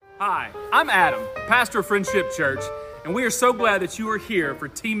Hi, I'm Adam, pastor of Friendship Church, and we are so glad that you are here for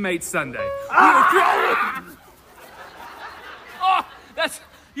Teammate Sunday.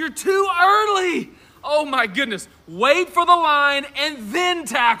 You're too early. Oh my goodness. Wait for the line and then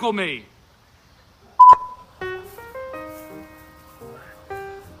tackle me.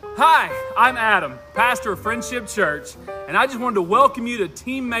 Hi, I'm Adam, pastor of Friendship Church, and I just wanted to welcome you to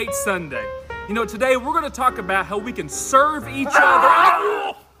Teammate Sunday. You know, today we're going to talk about how we can serve each other.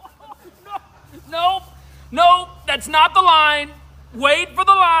 Nope, that's not the line. Wait for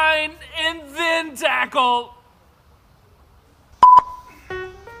the line and then tackle.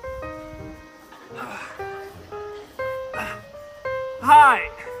 Hi,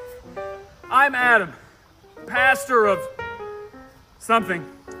 I'm Adam, pastor of something.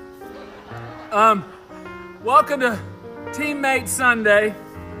 Welcome to Teammate Sunday,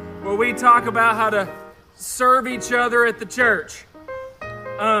 where we talk about how to serve each other at the church.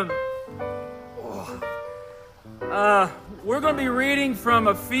 We're going to be reading from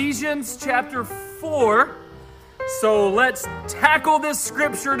Ephesians chapter 4, so let's tackle this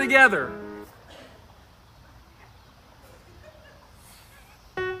scripture together.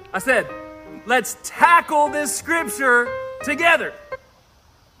 I said, let's tackle this scripture together.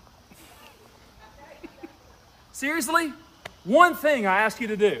 Seriously? One thing I ask you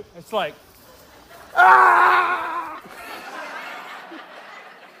to do. It's like, ah!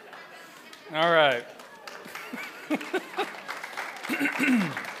 All right.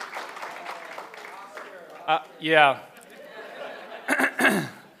 Yeah.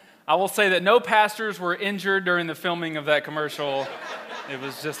 I will say that no pastors were injured during the filming of that commercial. It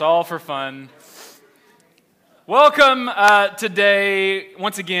was just all for fun. Welcome today.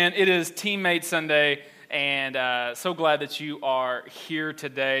 Once again, it is Teammate Sunday, and so glad that you are here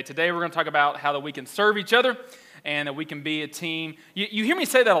today. Today we're going to talk about how that we can serve each other and that we can be a team. You hear me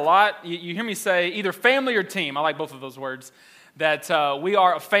say that a lot. You hear me say either family or team. I like both of those words. That we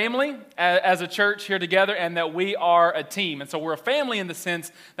are a family as a church here together, and that we are a team. And so we're a family in the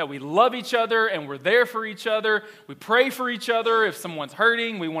sense that we love each other and we're there for each other. We pray for each other. If someone's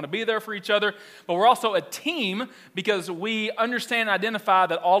hurting, we want to be there for each other. But we're also a team because we understand and identify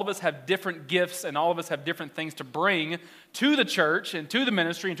that all of us have different gifts and all of us have different things to bring to the church and to the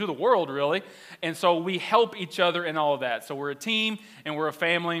ministry and to the world, really. And so we help each other in all of that. So we're a team and we're a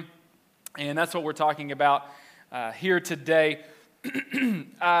family, and that's what we're talking about here today.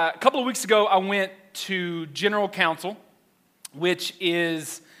 A couple of weeks ago, I went to General Council, which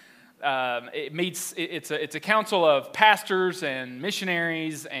is it's a council of pastors and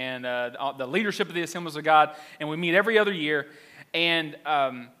missionaries and the leadership of the Assemblies of God, and we meet every other year. And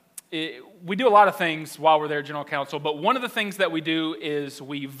we do a lot of things while we're there at General Council, but one of the things that we do is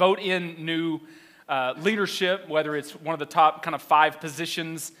we vote in new leadership, whether it's one of the top kind of 5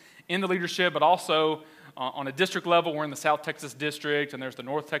 positions in the leadership, but also on a district level. We're in the South Texas district, and there's the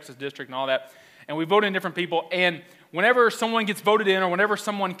North Texas district and all that. And we vote in different people. And whenever someone gets voted in, or whenever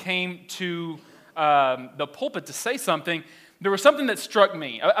someone came to the pulpit to say something, there was something that struck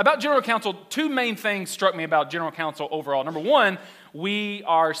me. About General Council, 2 main things struck me about General Council overall. Number one, we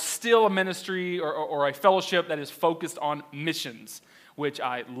are still a ministry or a fellowship that is focused on missions, which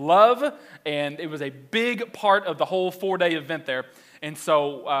I love. And it was a big part of the whole 4-day event there. And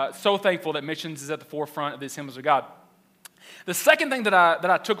so thankful that missions is at the forefront of the Assemblies of God. The second thing that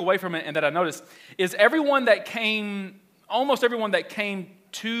I took away from it and that I noticed is almost everyone that came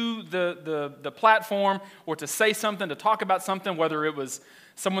to the platform or to say something, to talk about something, whether it was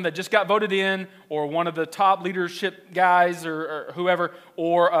someone that just got voted in or one of the top leadership guys or whoever,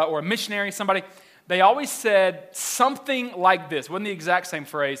 or a missionary, somebody, they always said something like this. It wasn't the exact same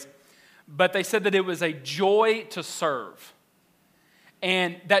phrase, but they said that it was a joy to serve.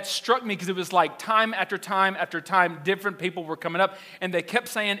 And that struck me because it was like time after time after time, different people were coming up, and they kept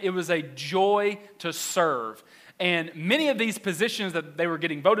saying it was a joy to serve. And many of these positions that they were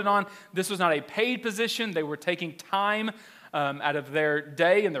getting voted on, this was not a paid position. They were taking time out of their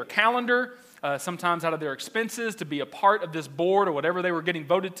day and their calendar, sometimes out of their expenses, to be a part of this board or whatever they were getting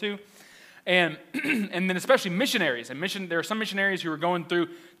voted to. And then especially missionaries. And there are some missionaries who are going through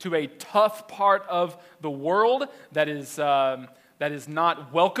to a tough part of the world that is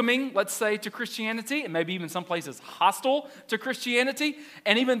not welcoming, let's say, to Christianity, and maybe even some places hostile to Christianity.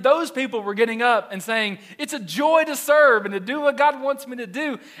 And even those people were getting up and saying, it's a joy to serve and to do what God wants me to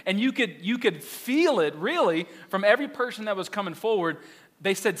do. And you could feel it, really, from every person that was coming forward.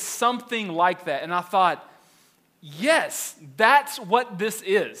 They said something like that. And I thought, yes, that's what this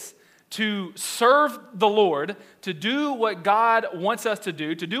is. To serve the Lord, to do what God wants us to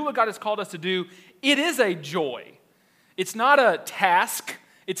do what God has called us to do, it is a joy. It's not a task.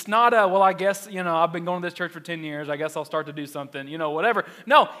 It's not well, I guess, I've been going to this church for 10 years. I guess I'll start to do something, whatever.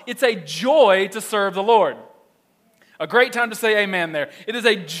 No, it's a joy to serve the Lord. A great time to say amen there. It is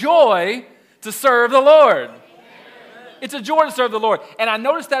a joy to serve the Lord. It's a joy to serve the Lord. And I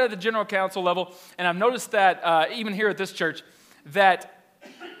noticed that at the general council level, and I've noticed that even here at this church, that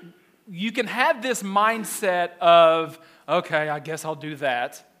you can have this mindset of, okay, I guess I'll do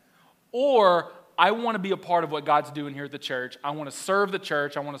that. Or I want to be a part of what God's doing here at the church. I want to serve the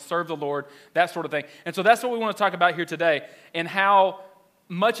church. I want to serve the Lord, that sort of thing. And so that's what we want to talk about here today, and how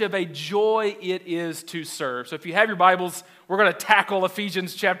much of a joy it is to serve. So if you have your Bibles, we're going to tackle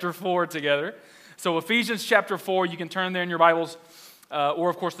Ephesians chapter 4 together. So Ephesians chapter 4, you can turn there in your Bibles, or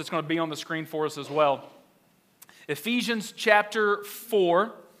of course it's going to be on the screen for us as well. Ephesians chapter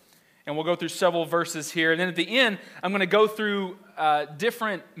 4, and we'll go through several verses here. And then at the end, I'm going to go through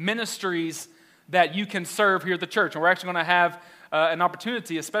different ministries that you can serve here at the church. And we're actually going to have an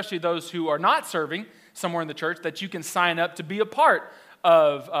opportunity, especially those who are not serving somewhere in the church, that you can sign up to be a part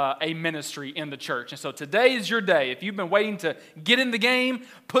of a ministry in the church. And so today is your day. If you've been waiting to get in the game,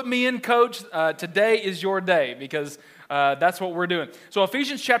 put me in, coach, today is your day, because that's what we're doing. So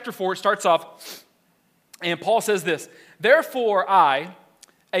Ephesians chapter 4 starts off, and Paul says this: "Therefore I,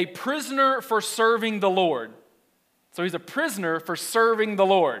 a prisoner for serving the Lord." So he's a prisoner for serving the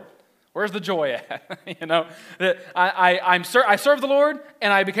Lord. Where's the joy at? I served the Lord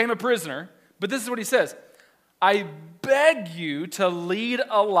and I became a prisoner. But this is what he says: "I beg you to lead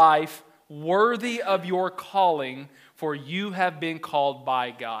a life worthy of your calling, for you have been called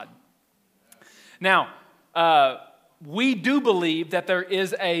by God." Now, we do believe that there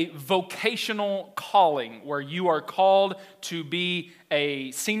is a vocational calling where you are called to be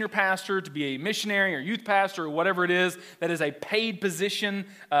a senior pastor, to be a missionary or youth pastor or whatever it is, that is a paid position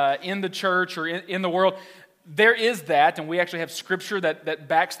in the church or in the world. There is that, and we actually have scripture that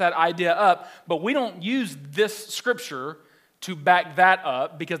backs that idea up, but we don't use this scripture to back that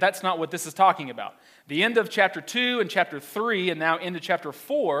up, because that's not what this is talking about. The end of chapter 2 and chapter 3 and now into chapter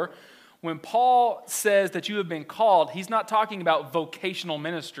 4, when Paul says that you have been called, he's not talking about vocational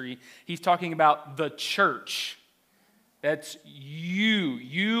ministry. He's talking about the church. That's you.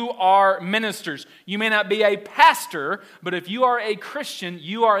 You are ministers. You may not be a pastor, but if you are a Christian,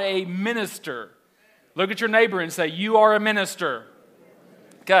 you are a minister. Look at your neighbor and say, "You are a minister."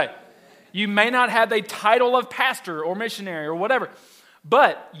 Okay. You may not have a title of pastor or missionary or whatever,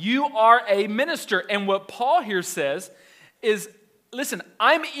 but you are a minister. And what Paul here says is, listen,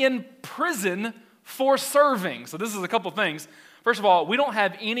 I'm in prison for serving. So this is a couple things. First of all, we don't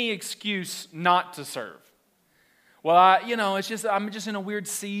have any excuse not to serve. Well, I'm just in a weird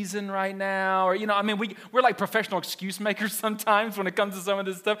season right now. Or, we're like professional excuse makers sometimes when it comes to some of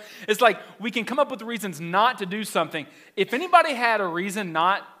this stuff. It's like we can come up with reasons not to do something. If anybody had a reason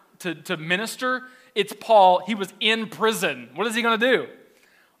not to minister, it's Paul. He was in prison. What is he going to do?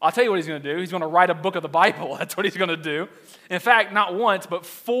 I'll tell you what he's going to do. He's going to write a book of the Bible. That's what he's going to do. In fact, not once, but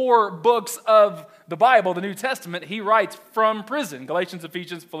 4 books of the Bible, the New Testament, he writes from prison: Galatians,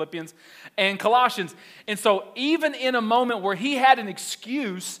 Ephesians, Philippians, and Colossians. And so even in a moment where he had an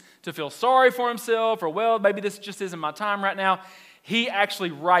excuse to feel sorry for himself, or, well, maybe this just isn't my time right now, he actually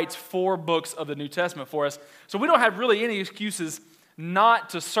writes 4 books of the New Testament for us. So we don't have really any excuses not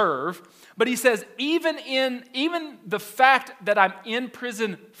to serve. But he says, even the fact that I'm in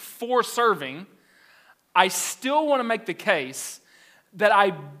prison for serving, I still want to make the case that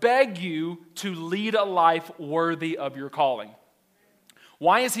I beg you to lead a life worthy of your calling.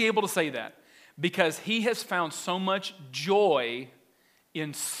 Why is he able to say that? Because he has found so much joy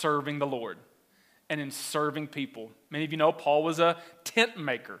in serving the Lord and in serving people. Many of you know Paul was a tent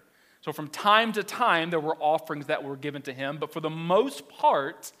maker. So from time to time, there were offerings that were given to him, but for the most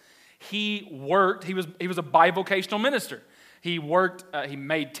part, he worked. He was a bivocational minister. He worked, he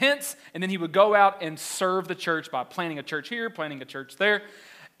made tents, and then he would go out and serve the church by planting a church here, planting a church there.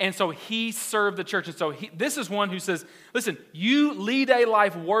 And so he served the church. And so this is one who says, listen, you lead a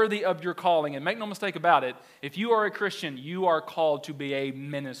life worthy of your calling. And make no mistake about it, if you are a Christian, you are called to be a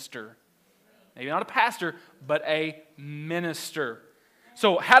minister. Maybe not a pastor, but a minister.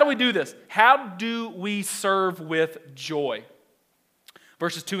 So how do we do this? How do we serve with joy?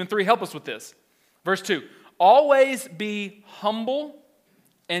 Verses 2 and 3 help us with this. Verse 2, always be humble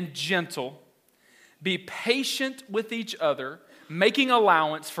and gentle. Be patient with each other, making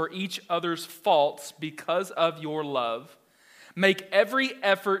allowance for each other's faults because of your love. Make every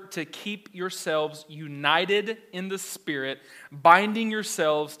effort to keep yourselves united in the Spirit, binding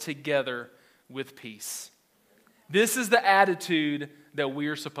yourselves together with peace. This is the attitude that we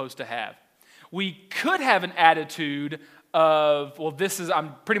are supposed to have. We could have an attitude of, well,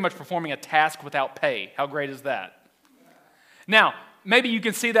 I'm pretty much performing a task without pay. How great is that? Now, maybe you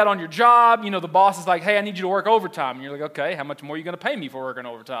can see that on your job. The boss is like, hey, I need you to work overtime. And you're like, okay, how much more are you going to pay me for working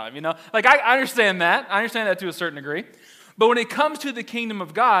overtime? I understand that. I understand that to a certain degree. But when it comes to the kingdom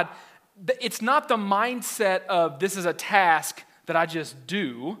of God, it's not the mindset of this is a task that I just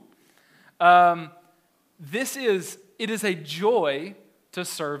do. It is a joy to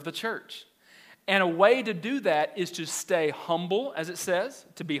serve the church. And a way to do that is to stay humble, as it says,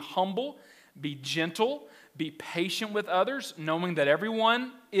 to be humble, be gentle, be patient with others, knowing that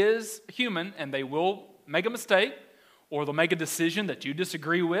everyone is human and they will make a mistake or they'll make a decision that you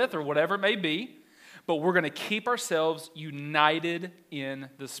disagree with or whatever it may be. But we're going to keep ourselves united in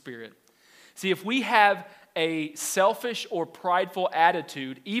the Spirit. See, if we have a selfish or prideful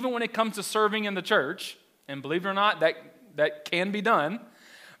attitude, even when it comes to serving in the church, and believe it or not, that can be done,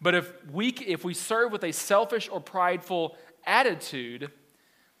 but if we serve with a selfish or prideful attitude,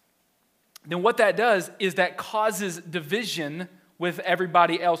 then what that does is that causes division with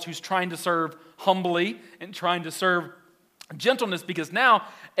everybody else who's trying to serve humbly and trying to serve gentleness, because now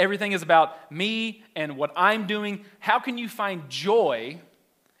everything is about me and what I'm doing. How can you find joy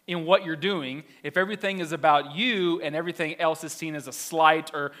in what you're doing if everything is about you and everything else is seen as a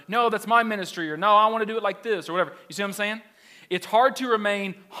slight, or no, that's my ministry, or no, I want to do it like this, or whatever? You see what I'm saying? It's hard to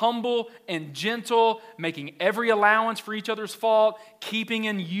remain humble and gentle, making every allowance for each other's fault, keeping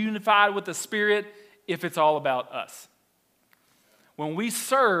in unified with the Spirit if it's all about us. When we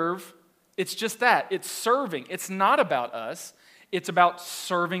serve, it's just that. It's serving. It's not about us. It's about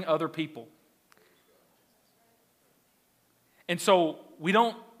serving other people. And so we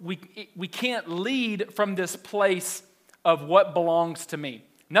can't lead from this place of what belongs to me.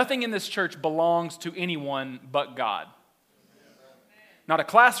 Nothing in this church belongs to anyone but God. Not a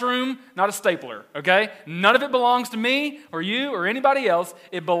classroom, not a stapler, okay? None of it belongs to me or you or anybody else.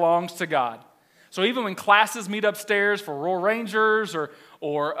 It belongs to God. So even when classes meet upstairs for Royal Rangers or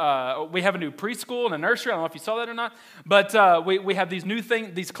we have a new preschool and a nursery, I don't know if you saw that or not, but we have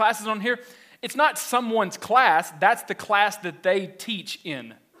these classes on here. It's not someone's class. That's the class that they teach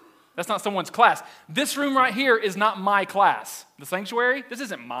in. That's not someone's class. This room right here is not my class. The sanctuary, this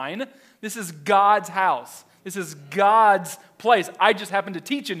isn't mine. This is God's house. This is God's place. I just happen to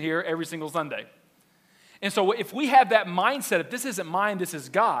teach in here every single Sunday. And so if we have that mindset, if this isn't mine, this is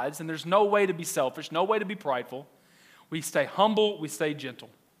God's, and there's no way to be selfish, no way to be prideful, we stay humble, we stay gentle.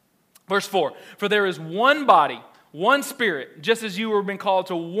 Verse 4, for there is one body, one Spirit, just as you have been called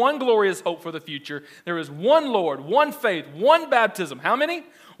to one glorious hope for the future. There is one Lord, one faith, one baptism. How many?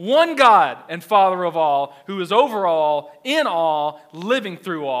 One God and Father of all, who is over all, in all, living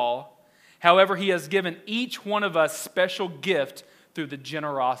through all. However, he has given each one of us special gift through the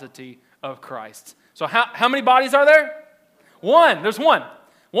generosity of Christ. So how many bodies are there? One. There's one.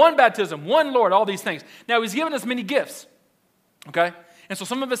 One baptism, one Lord, all these things. Now, he's given us many gifts, okay? And so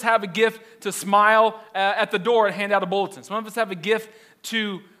some of us have a gift to smile at the door and hand out a bulletin. Some of us have a gift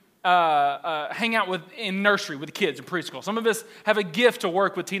to hang out in nursery with the kids in preschool. Some of us have a gift to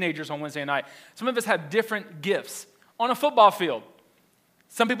work with teenagers on Wednesday night. Some of us have different gifts. On a football field,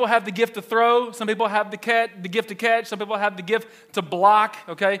 some people have the gift to throw. Some people have the gift to catch. Some people have the gift to block,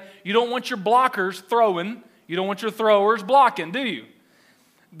 okay? You don't want your blockers throwing. You don't want your throwers blocking, do you?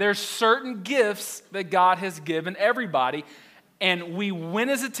 There's certain gifts that God has given everybody, and we win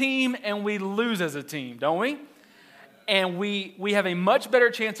as a team and we lose as a team, don't we? And we have a much better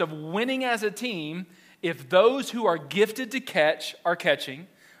chance of winning as a team if those who are gifted to catch are catching,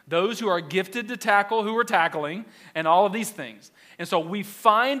 those who are gifted to tackle who are tackling, and all of these things. And so we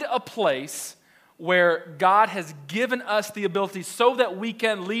find a place where God has given us the ability so that we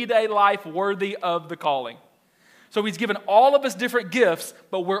can lead a life worthy of the calling. So he's given all of us different gifts,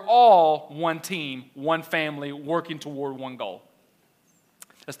 but we're all one team, one family, working toward one goal.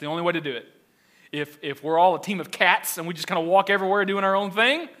 That's the only way to do it. If we're all a team of cats and we just kind of walk everywhere doing our own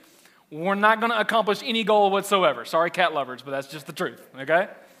thing, we're not going to accomplish any goal whatsoever. Sorry, cat lovers, but that's just the truth, okay?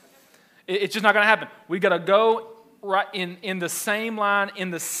 It's just not going to happen. We got to go right in the same line,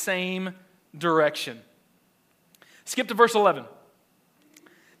 in the same direction. Skip to verse 11.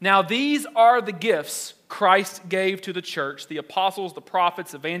 Now these are the gifts Christ gave to the church, the apostles, the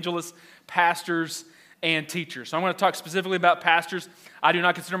prophets, evangelists, pastors, and teachers. So I'm going to talk specifically about pastors. I do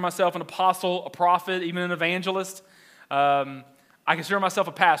not consider myself an apostle, a prophet, even an evangelist. I consider myself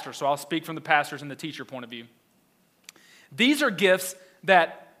a pastor, so I'll speak from the pastors and the teacher point of view. These are gifts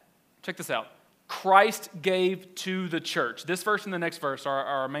that, check this out, Christ gave to the church. This verse and the next verse are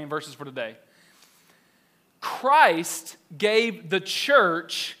our main verses for today. Christ gave the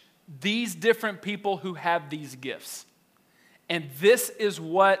church these different people who have these gifts. And this is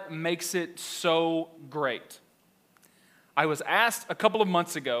what makes it so great. I was asked a couple of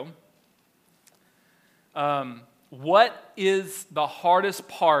months ago, what is the hardest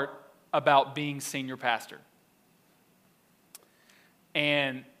part about being senior pastor?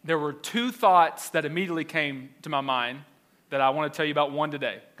 And there were two thoughts that immediately came to my mind that I want to tell you about one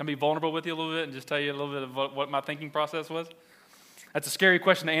today. Can I be vulnerable with you a little bit and just tell you a little bit of what my thinking process was? That's a scary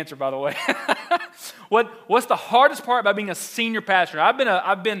question to answer, by the way. What's the hardest part about being a senior pastor?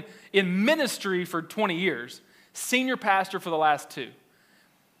 I've been in ministry for 20 years, senior pastor for the last 2.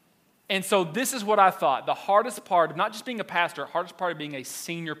 And so this is what I thought. The hardest part of not just being a pastor, hardest part of being a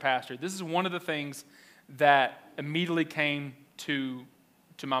senior pastor. This is one of the things that immediately came to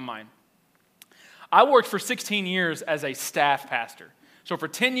my mind. I worked for 16 years as a staff pastor. So for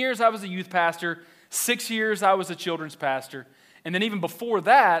 10 years I was a youth pastor, 6 years I was a children's pastor, and then even before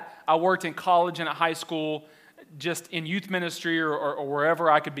that, I worked in college and at high school, just in youth ministry or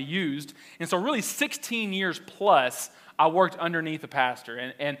wherever I could be used. And so really 16 years plus, I worked underneath a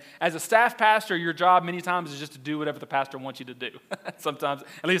pastor. And as a staff pastor, your job many times is just to do whatever the pastor wants you to do. Sometimes,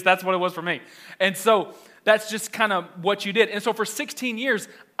 at least that's what it was for me. And so that's just kind of what you did. And so for 16 years,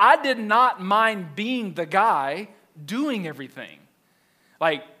 I did not mind being the guy doing everything.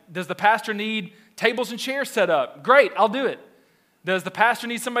 Like, does the pastor need tables and chairs set up? Great, I'll do it. Does the pastor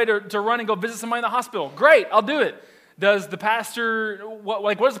need somebody to run and go visit somebody in the hospital? Great, I'll do it. Does the pastor,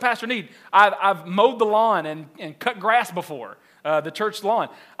 what does the pastor need? I've mowed the lawn and cut grass before, the church lawn.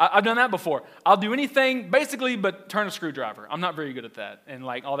 I've done that before. I'll do anything basically but turn a screwdriver. I'm not very good at that. And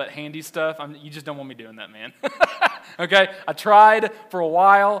like all that handy stuff, you just don't want me doing that, man. Okay, I tried for a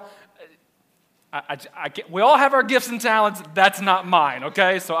while. We all have our gifts and talents. That's not mine,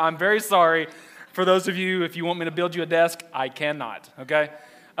 okay? So I'm very sorry for those of you, if you want me to build you a desk, I cannot, okay?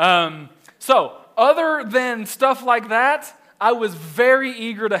 So other than stuff like that, I was very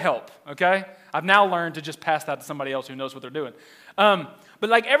eager to help, okay? I've now learned to just pass that to somebody else who knows what they're doing. But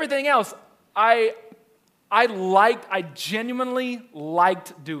like everything else, I genuinely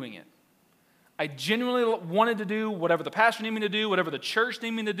liked doing it. I genuinely wanted to do whatever the pastor needed me to do, whatever the church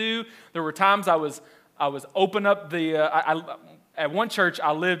needed me to do. There were times I was open up the, at one church,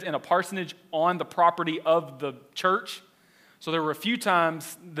 I lived in a parsonage on the property of the church. So there were a few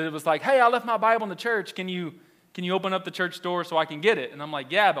times that it was like, hey, I left my Bible in the church. Can you open up the church door so I can get it? And I'm like,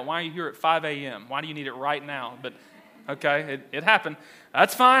 yeah, but why are you here at 5 a.m.? Why do you need it right now? But okay, it happened.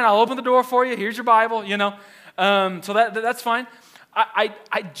 That's fine. I'll open the door for you. Here's your Bible, you know. So that's fine. I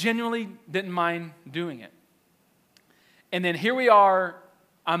genuinely didn't mind doing it. And then here we are.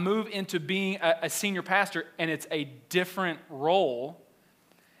 I move into being a senior pastor, and it's a different role.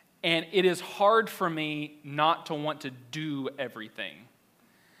 And it is hard for me not to want to do everything.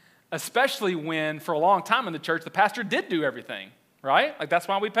 Especially when, for a long time in the church, the pastor did do everything, right? Like, that's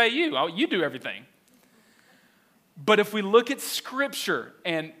why we pay you. You do everything. But if we look at Scripture,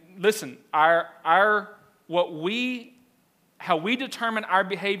 and listen, how we determine our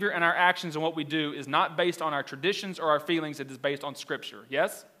behavior and our actions and what we do is not based on our traditions or our feelings. It is based on Scripture.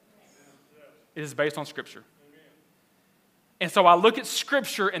 Yes? It is based on Scripture. And so I look at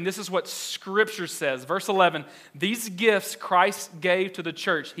Scripture, and this is what Scripture says. Verse 11, these gifts Christ gave to the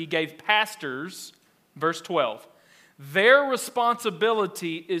church. He gave pastors, verse 12. Their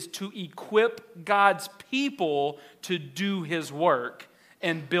responsibility is to equip God's people to do His work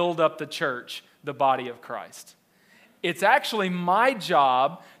and build up the church, the body of Christ. It's actually my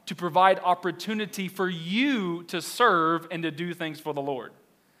job to provide opportunity for you to serve and to do things for the Lord.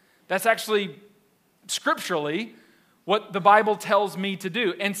 That's actually scripturally what the Bible tells me to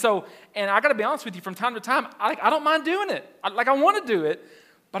do. And I got to be honest with you, from time to time, I don't mind doing it. I want to do it,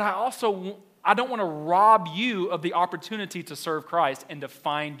 but I don't want to rob you of the opportunity to serve Christ and to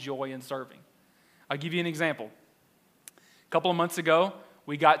find joy in serving. I'll give you an example. A couple of months ago,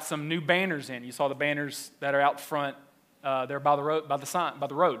 we got some new banners in. You saw the banners that are out front there by the road, on the sign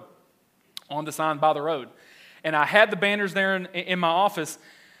by the road. And I had the banners there in my office,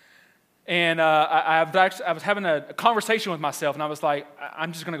 and I was having a conversation with myself, and I was like,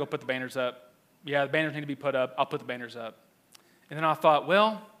 I'm just going to go put the banners up. Yeah, the banners need to be put up. I'll put the banners up. And then I thought,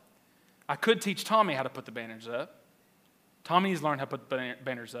 well, I could teach Tommy how to put the banners up. Tommy needs to learn how to put the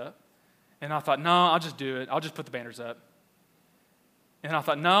banners up. And I thought, no, I'll just do it. I'll just put the banners up. And I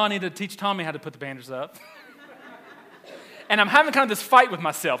thought, no, I need to teach Tommy how to put the banners up. And I'm having kind of this fight with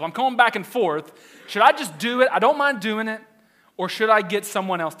myself. I'm going back and forth. Should I just do it? I don't mind doing it. Or should I get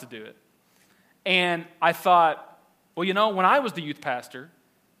someone else to do it? And I thought, well, you know, when I was the youth pastor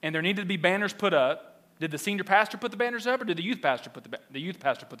and there needed to be banners put up, did the senior pastor put the banners up or did the youth pastor put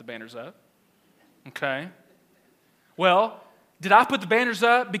the banners up? Okay. Well, Did I put the banners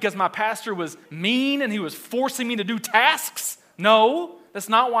up because my pastor was mean and he was forcing me to do tasks? No, that's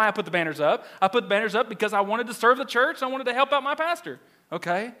not why I put the banners up. I put the banners up because I wanted to serve the church and I wanted to help out my pastor.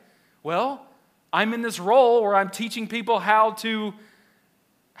 Okay, well, I'm in this role where I'm teaching people how to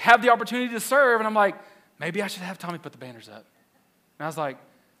have the opportunity to serve, and I'm like, maybe I should have Tommy put the banners up. And I was like,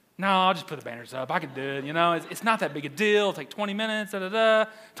 no, I'll just put the banners up. I can do it, It's not that big a deal. It'll take 20 minutes,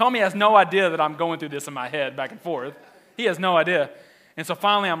 Tommy has no idea that I'm going through this in my head back and forth. He has no idea. And so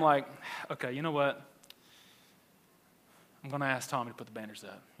finally I'm like, okay, you know what? I'm going to ask Tommy to put the banners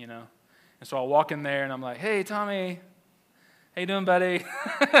up, And so I walk in there and I'm like, hey, Tommy, how you doing, buddy?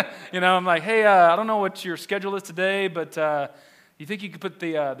 I'm like, hey, I don't know what your schedule is today, but you think you could put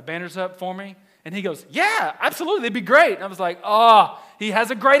the banners up for me? And he goes, yeah, absolutely, it'd be great. And I was like, oh, he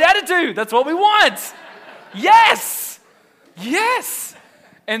has a great attitude. That's what we want. Yes.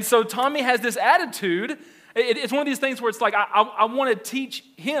 And so Tommy has this attitude. It's one of these things where it's like I want to teach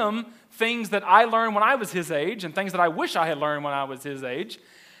him things that I learned when I was his age and things that I wish I had learned when I was his age.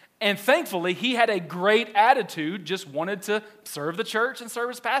 And thankfully, he had a great attitude, just wanted to serve the church and serve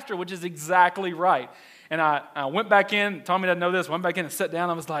his pastor, which is exactly right. And I went back in, Tommy doesn't know this, went back in and sat down.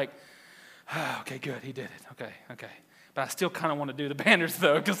 I was like, oh, okay, good, he did it. Okay. But I still kind of want to do the banners,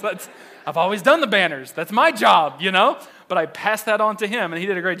 though, because I've always done the banners. That's my job, But I passed that on to him, and he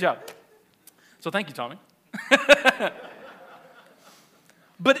did a great job. So thank you, Tommy.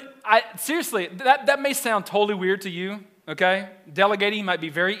 But seriously, that may sound totally weird to you, okay? Delegating might be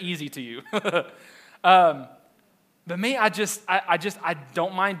very easy to you. But me, I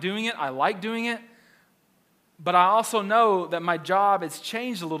don't mind doing it. I like doing it. But I also know that my job has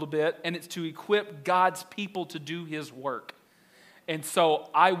changed a little bit, and it's to equip God's people to do His work. And so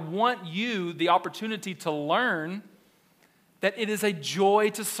I want you the opportunity to learn that it is a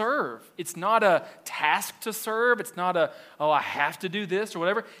joy to serve. It's not a task to serve. It's not I have to do this or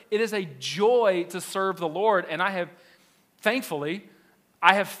whatever. It is a joy to serve the Lord. And thankfully,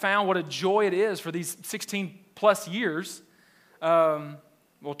 I have found what a joy it is for these 16 plus years, 20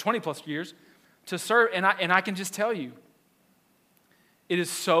 plus years, to serve. And I can just tell you, it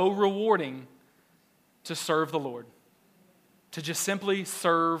is so rewarding to serve the Lord, to just simply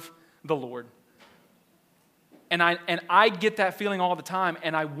serve the Lord. And I get that feeling all the time,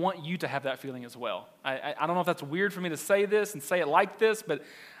 and I want you to have that feeling as well. I don't know if that's weird for me to say this and say it like this, but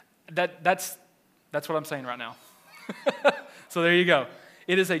that's what I'm saying right now. So there you go.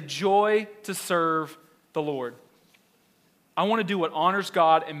 It is a joy to serve the Lord. I want to do what honors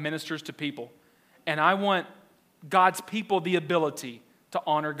God and ministers to people. And I want God's people the ability to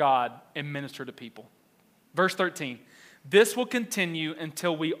honor God and minister to people. Verse 13, this will continue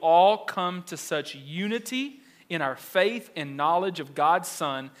until we all come to such unity in our faith and knowledge of God's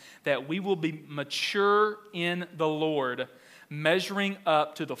Son that we will be mature in the Lord, measuring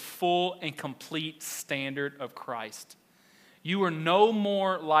up to the full and complete standard of Christ. You are no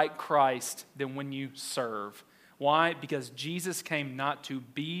more like Christ than when you serve. Why? Because Jesus came not to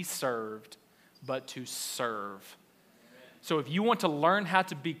be served, but to serve. So if you want to learn how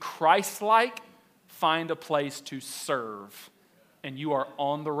to be Christ-like, find a place to serve. And you are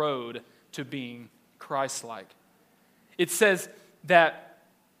on the road to being Christ-like. It says that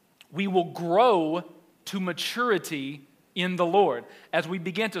we will grow to maturity in the Lord. As we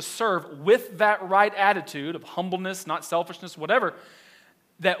begin to serve with that right attitude of humbleness, not selfishness, whatever,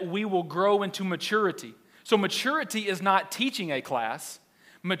 that we will grow into maturity. So maturity is not teaching a class.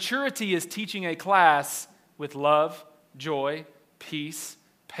 Maturity is teaching a class with love, joy, peace,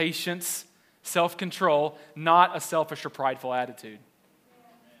 patience, self-control, not a selfish or prideful attitude.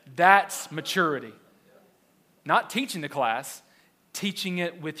 That's maturity. Not teaching the class, teaching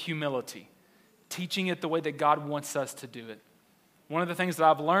it with humility. Teaching it the way that God wants us to do it. One of the things that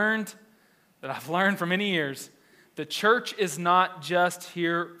I've learned for many years, the church is not just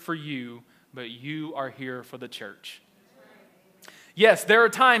here for you, but you are here for the church. Yes, there are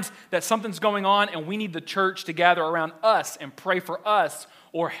times that something's going on and we need the church to gather around us and pray for us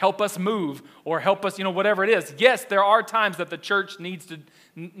or help us move or help us, whatever it is. Yes, there are times that the church needs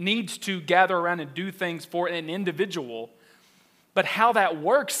to gather around and do things for an individual. But how that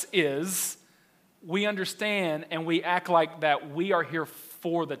works is we understand and we act like that we are here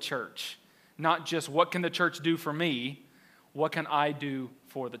for the church. Not just what can the church do for me, what can I do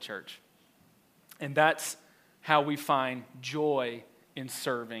for the church? And that's how we find joy in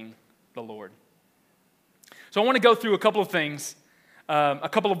serving the Lord. So I want to go through a couple of things, a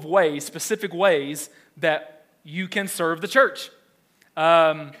couple of ways, specific ways that you can serve the church.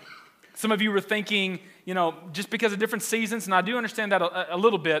 Some of you were thinking, just because of different seasons, and I do understand that a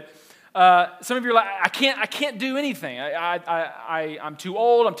little bit, Some of you are like, I can't do anything. I'm too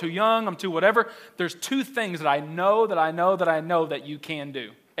old, I'm too young, I'm too whatever. There's two things that I know that you can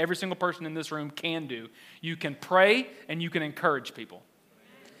do. Every single person in this room can do. You can pray and you can encourage people.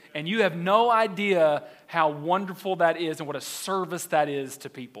 And you have no idea how wonderful that is and what a service that is to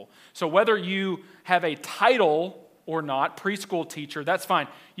people. So whether you have a title or not, preschool teacher, that's fine.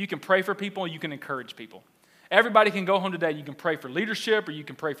 You can pray for people, you can encourage people. Everybody can go home today. You can pray for leadership, or you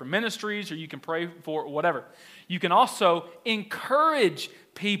can pray for ministries, or you can pray for whatever. You can also encourage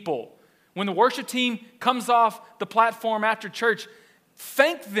people. When the worship team comes off the platform after church,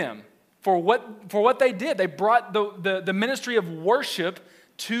 thank them for what they did. They brought the ministry of worship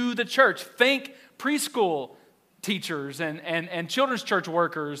to the church. Thank preschool teachers and children's church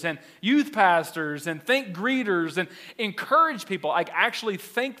workers and youth pastors, and thank greeters, and encourage people. Like, actually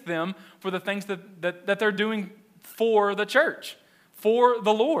thank them for the things that they're doing for the church, for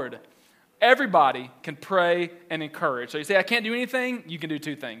the Lord. Everybody can pray and encourage. So you say, I can't do anything? You can do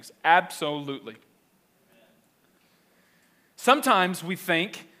two things. Absolutely. Sometimes we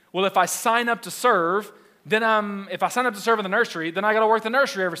think, well, if I sign up to serve, if I sign up to serve in the nursery, then I got to work the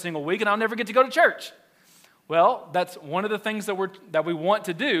nursery every single week, and I'll never get to go to church. Well, that's one of the things that we want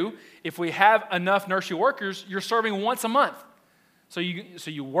to do. If we have enough nursery workers, you're serving once a month. So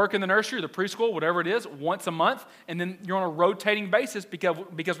you work in the nursery or the preschool, whatever it is, once a month, and then you're on a rotating basis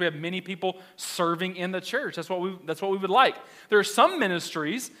because we have many people serving in the church. That's what we would like. There are some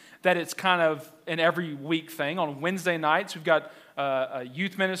ministries that it's kind of an every week thing. On Wednesday nights, we've got a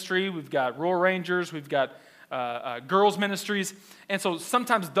youth ministry, we've got Rural Rangers, we've got girls ministries, and so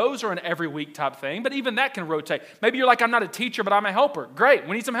sometimes those are an every week type thing, but even that can rotate. Maybe you're like, I'm not a teacher, but I'm a helper. Great,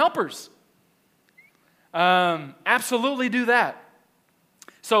 we need some helpers. Absolutely do that.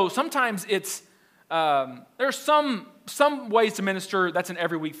 So sometimes it's, there's some ways to minister that's an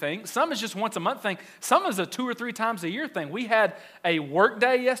every week thing. Some is just once a month thing. Some is a 2 or 3 times a year thing. We had a work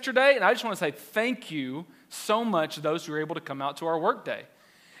day yesterday, and I just want to say thank you so much to those who were able to come out to our work day.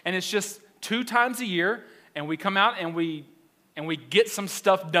 And it's just 2 times a year, and we come out and we get some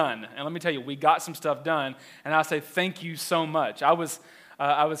stuff done. And let me tell you, we got some stuff done, and I say thank you so much. I was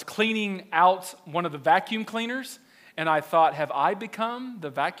cleaning out one of the vacuum cleaners, and I thought, have I become the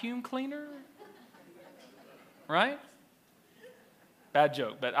vacuum cleaner? Right? Bad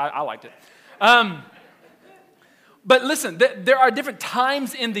joke, but I liked it. But listen, there are different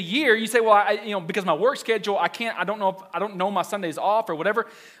times in the year. You say, well, because my work schedule, I don't know my Sundays off or whatever.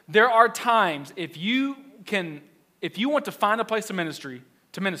 There are times if you want to find a place to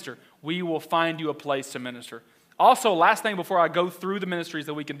minister, we will find you a place to minister. Also, last thing before I go through the ministries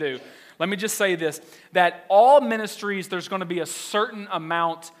that we can do, let me just say this, that all ministries, there's going to be a certain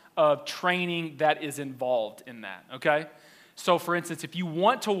amount of training that is involved in that, okay? So, for instance, if you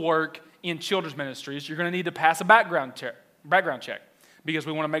want to work in children's ministries, you're going to need to pass a background check because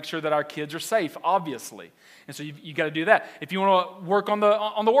we want to make sure that our kids are safe, obviously. And so you got to do that. If you want to work on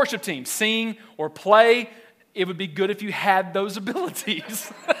the worship team, sing or play, it would be good if you had those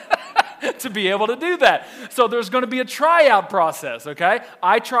abilities to be able to do that. So there's going to be a tryout process, okay?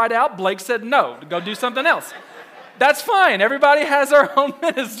 I tried out. Blake said no, to go do something else. That's fine. Everybody has our own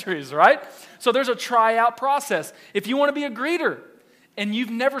ministries, right? So there's a tryout process. If you want to be a greeter and you've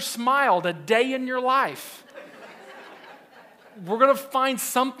never smiled a day in your life, we're going to find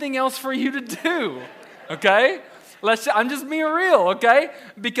something else for you to do, okay? I'm just being real, okay?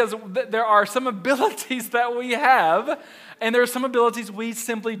 Because there are some abilities that we have, and there are some abilities we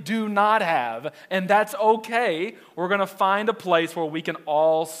simply do not have, and that's okay. We're going to find a place where we can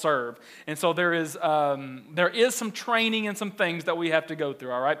all serve. And so there is some training and some things that we have to go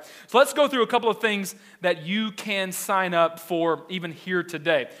through, all right? So let's go through a couple of things that you can sign up for even here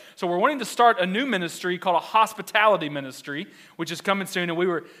today. So we're wanting to start a new ministry called a hospitality ministry, which is coming soon, and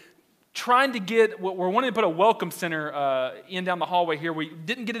we're wanting to put a welcome center in down the hallway here. We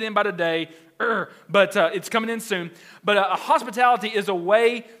didn't get it in by today, but it's coming in soon. But a hospitality is a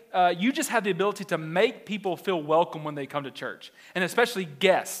way you just have the ability to make people feel welcome when they come to church, and especially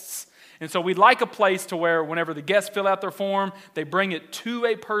guests. And so we'd like a place to where whenever the guests fill out their form, they bring it to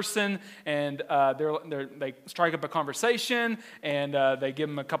a person, and they strike up a conversation, and they give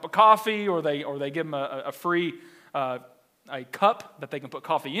them a cup of coffee, or they give them a free a cup that they can put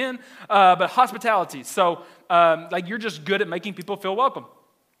coffee in, but hospitality. So you're just good at making people feel welcome.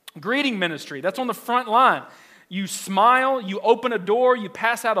 Greeting ministry, that's on the front line. You smile, you open a door, you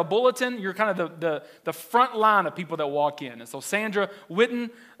pass out a bulletin. You're kind of the front line of people that walk in. And so Sandra Witten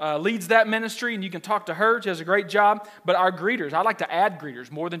leads that ministry, and you can talk to her. She does a great job. But our greeters, I like to add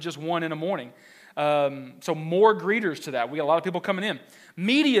greeters, more than just one in the morning. So more greeters to that. We got a lot of people coming in.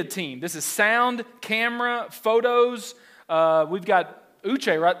 Media team. This is sound, camera, photos. We've got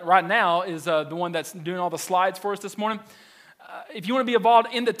Uche right now is the one that's doing all the slides for us this morning. If you want to be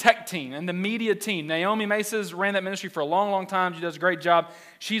involved in the tech team and the media team, Naomi Mesa's ran that ministry for a long, long time. She does a great job.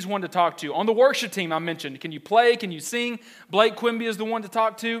 She's one to talk to. On the worship team I mentioned, can you play? Can you sing? Blake Quimby is the one to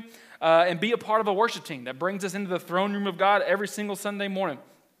talk to and be a part of a worship team that brings us into the throne room of God every single Sunday morning.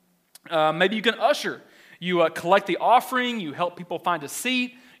 Maybe you can usher. You collect the offering. You help people find a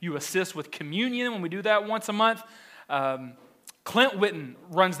seat. You assist with communion when we do that once a month. Clint Witten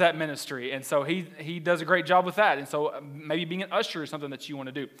runs that ministry, and so he does a great job with that. And so maybe being an usher is something that you want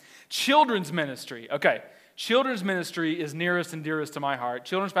to do. Children's ministry. Okay, children's ministry is nearest and dearest to my heart.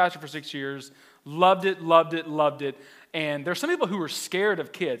 Children's pastor for 6 years. Loved it, loved it, loved it. And there's some people who are scared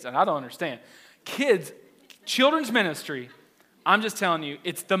of kids, and I don't understand. Children's ministry, I'm just telling you,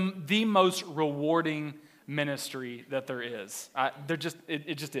 it's the most rewarding ministry that there is.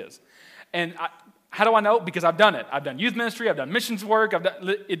 It just is. And how do I know? Because I've done it. I've done youth ministry. I've done missions work.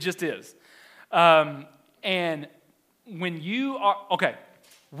 It just is. And when you are, okay,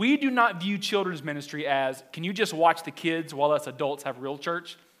 we do not view children's ministry as, can you just watch the kids while us adults have real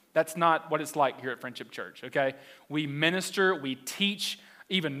church? That's not what it's like here at Friendship Church, okay? We minister, we teach,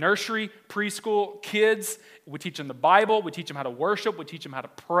 even nursery, preschool, kids. We teach them the Bible. We teach them how to worship. We teach them how to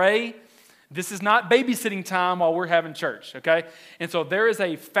pray. This is not babysitting time while we're having church, okay? And so there is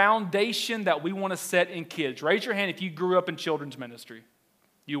a foundation that we want to set in kids. Raise your hand if you grew up in children's ministry.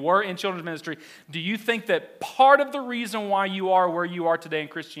 You were in children's ministry. Do you think that part of the reason why you are where you are today in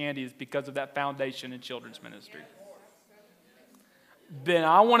Christianity is because of that foundation in children's ministry? Then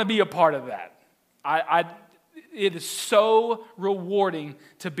I want to be a part of that. It is so rewarding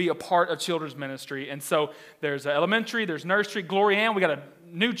to be a part of children's ministry. And so there's elementary, there's nursery. Gloria Ann, we got a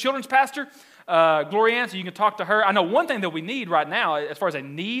new children's pastor, Gloria Ann, so you can talk to her. I know one thing that we need right now, as far as a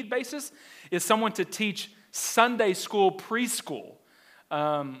need basis, is someone to teach Sunday school preschool.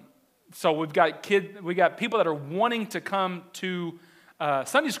 So we got people that are wanting to come to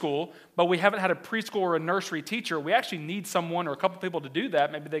Sunday school, but we haven't had a preschool or a nursery teacher. We actually need someone or a couple people to do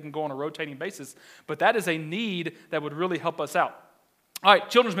that. Maybe they can go on a rotating basis. But that is a need that would really help us out. All right,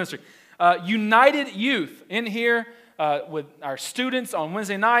 children's ministry. United Youth in here with our students on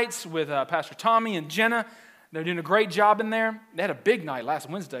Wednesday nights with Pastor Tommy and Jenna. They're doing a great job in there. They had a big night last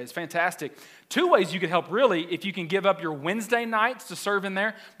Wednesday. It's fantastic. 2 ways you can help, really, if you can give up your Wednesday nights to serve in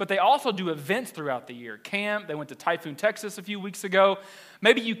there. But they also do events throughout the year. Camp, they went to Typhoon, Texas a few weeks ago.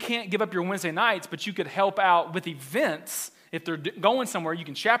 Maybe you can't give up your Wednesday nights, but you could help out with events. If they're going somewhere, you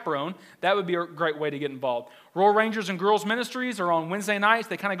can chaperone. That would be a great way to get involved. Royal Rangers and Girls Ministries are on Wednesday nights.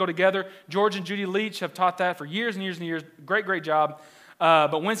 They kind of go together. George and Judy Leach have taught that for years and years and years. Great, great job.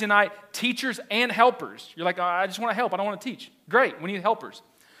 But Wednesday night, teachers and helpers. You're like, oh, I just want to help. I don't want to teach. Great. We need helpers.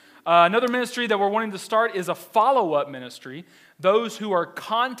 Another ministry that we're wanting to start is a follow-up ministry. Those who are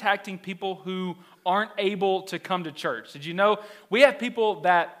contacting people who aren't able to come to church. Did you know we have people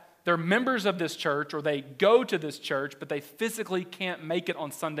that they're members of this church or they go to this church, but they physically can't make it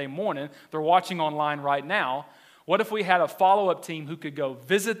on Sunday morning. They're watching online right now. What if we had a follow-up team who could go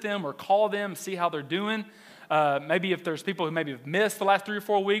visit them or call them, see how they're doing? Maybe if there's people who maybe have missed the last 3 or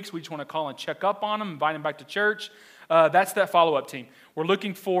 4 weeks, we just want to call and check up on them, invite them back to church. That's that follow-up team. We're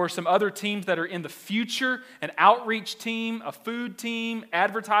looking for some other teams that are in the future, an outreach team, a food team,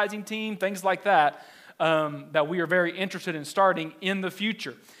 advertising team, things like that, that we are very interested in starting in the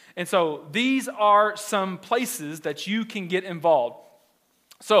future. And so these are some places that you can get involved.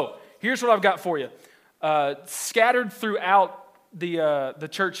 So here's what I've got for you. Scattered throughout the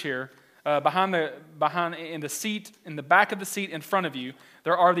church here, behind in the seat, in the back of the seat in front of you,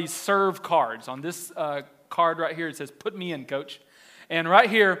 there are these serve cards. On this card right here, it says, "Put me in, coach." And right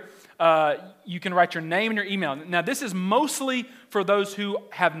here, you can write your name and your email. Now, this is mostly for those who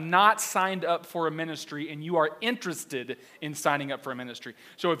have not signed up for a ministry and you are interested in signing up for a ministry.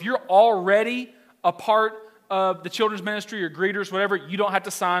 So if you're already a part of the children's ministry or greeters, whatever, you don't have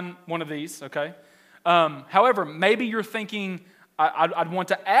to sign one of these, okay? However, maybe you're thinking, I'd want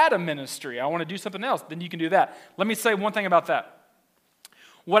to add a ministry. I want to do something else. Then you can do that. Let me say one thing about that.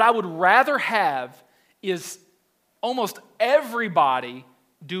 What I would rather have is almost everybody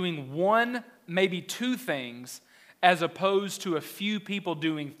doing one, maybe 2 things, as opposed to a few people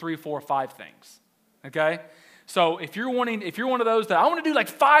doing 3, 4, 5 things. Okay? So if you're one of those that I want to do like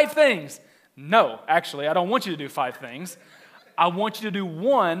 5 things, no, actually, I don't want you to do 5 things. I want you to do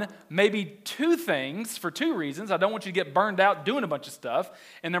 1, maybe 2 things for 2 reasons. I don't want you to get burned out doing a bunch of stuff.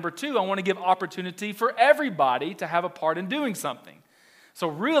 And number 2, I want to give opportunity for everybody to have a part in doing something. So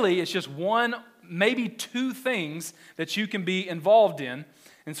really, it's just 1, maybe 2 things that you can be involved in.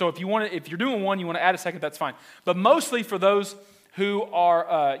 And so if you're doing one, you want to add a second, that's fine. But mostly for those who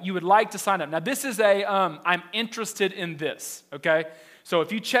are, you would like to sign up. Now this is I'm interested in this, okay? So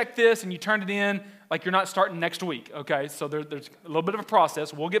if you check this and you turn it in, like you're not starting next week, okay? So there's a little bit of a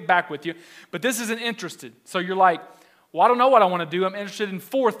process. We'll get back with you. But this isn't interested. So you're like, well, I don't know what I want to do. I'm interested in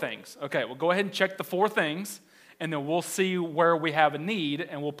 4 things. Okay, well, go ahead and check the 4 things, and then we'll see where we have a need,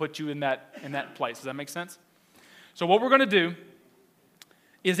 and we'll put you in that place. Does that make sense? So what we're going to do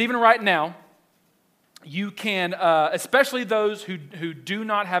is even right now, you can, especially those who do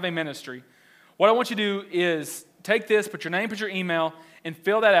not have a ministry, what I want you to do is take this, put your name, put your email, and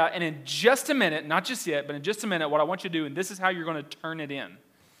fill that out. And in just a minute, not just yet, but in just a minute, what I want you to do, and this is how you're going to turn it in.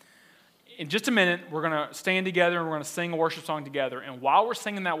 In just a minute, we're going to stand together and we're going to sing a worship song together. And while we're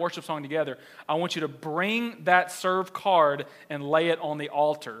singing that worship song together, I want you to bring that serve card and lay it on the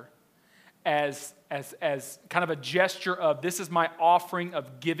altar as kind of a gesture of, this is my offering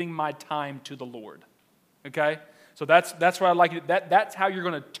of giving my time to the Lord. Okay? So that's what I'd like you to, that's how you're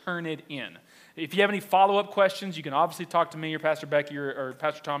going to turn it in. If you have any follow-up questions, you can obviously talk to me or Pastor Becky or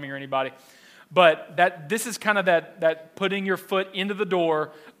Pastor Tommy or anybody. But this is kind of that putting your foot into the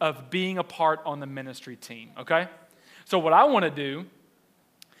door of being a part on the ministry team, okay? So what I want to do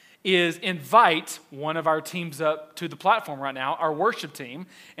is invite one of our teams up to the platform right now, our worship team,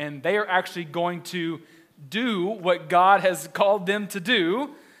 and they are actually going to do what God has called them to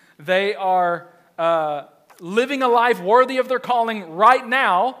do. They are living a life worthy of their calling right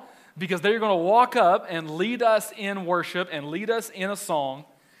now, because they're going to walk up and lead us in worship and lead us in a song.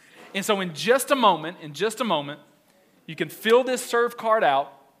 And so in just a moment, you can fill this serve card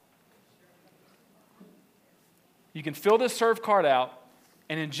out. You can fill this serve card out,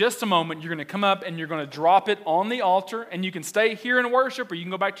 and in just a moment, you're going to come up and you're going to drop it on the altar, and you can stay here and worship, or you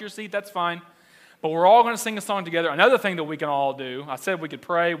can go back to your seat, that's fine. But we're all going to sing a song together. Another thing that we can all do, I said we could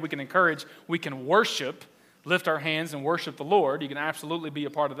pray, we can encourage, we can worship, lift our hands and worship the Lord. You can absolutely be a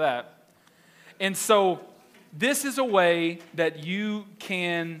part of that. And so this is a way that you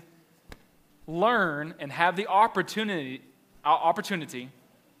can learn and have the opportunity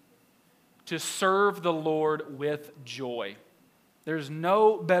to serve the Lord with joy. There's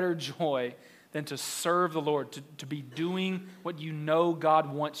no better joy than to serve the Lord, to be doing what you know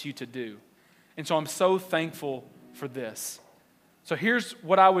God wants you to do. And so I'm so thankful for this. So here's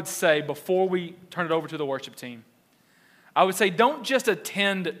what I would say before we turn it over to the worship team. I would say, don't just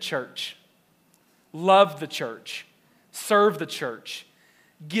attend church. Love the church. Serve the church.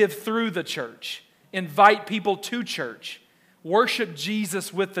 Give through the church. Invite people to church. Worship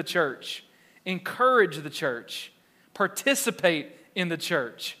Jesus with the church. Encourage the church. Participate in the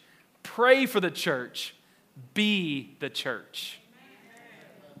church. Pray for the church. Be the church.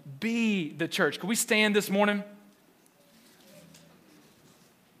 Be the church. Can we stand this morning?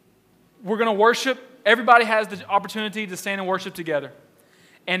 We're going to worship. Everybody has the opportunity to stand and worship together.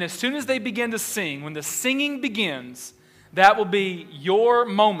 And as soon as they begin to sing, when the singing begins, that will be your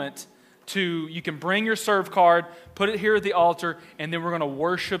moment you can bring your serve card, put it here at the altar, and then we're going to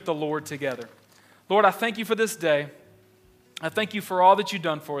worship the Lord together. Lord, I thank you for this day. I thank you for all that you've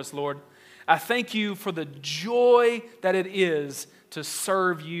done for us, Lord. I thank you for the joy that it is to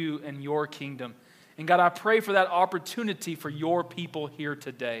serve you in your kingdom. And God, I pray for that opportunity for your people here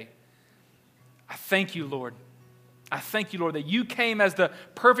today. I thank you, Lord. I thank you, Lord, that you came as the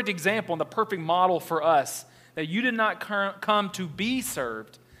perfect example and the perfect model for us, that you did not come to be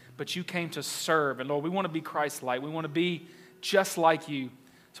served, but you came to serve. And Lord, we want to be Christ-like. We want to be just like you.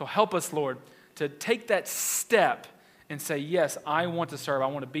 So help us, Lord, to take that step and say, yes, I want to serve. I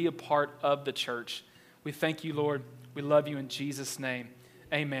want to be a part of the church. We thank you, Lord. We love you in Jesus' name.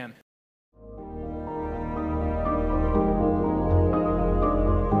 Amen.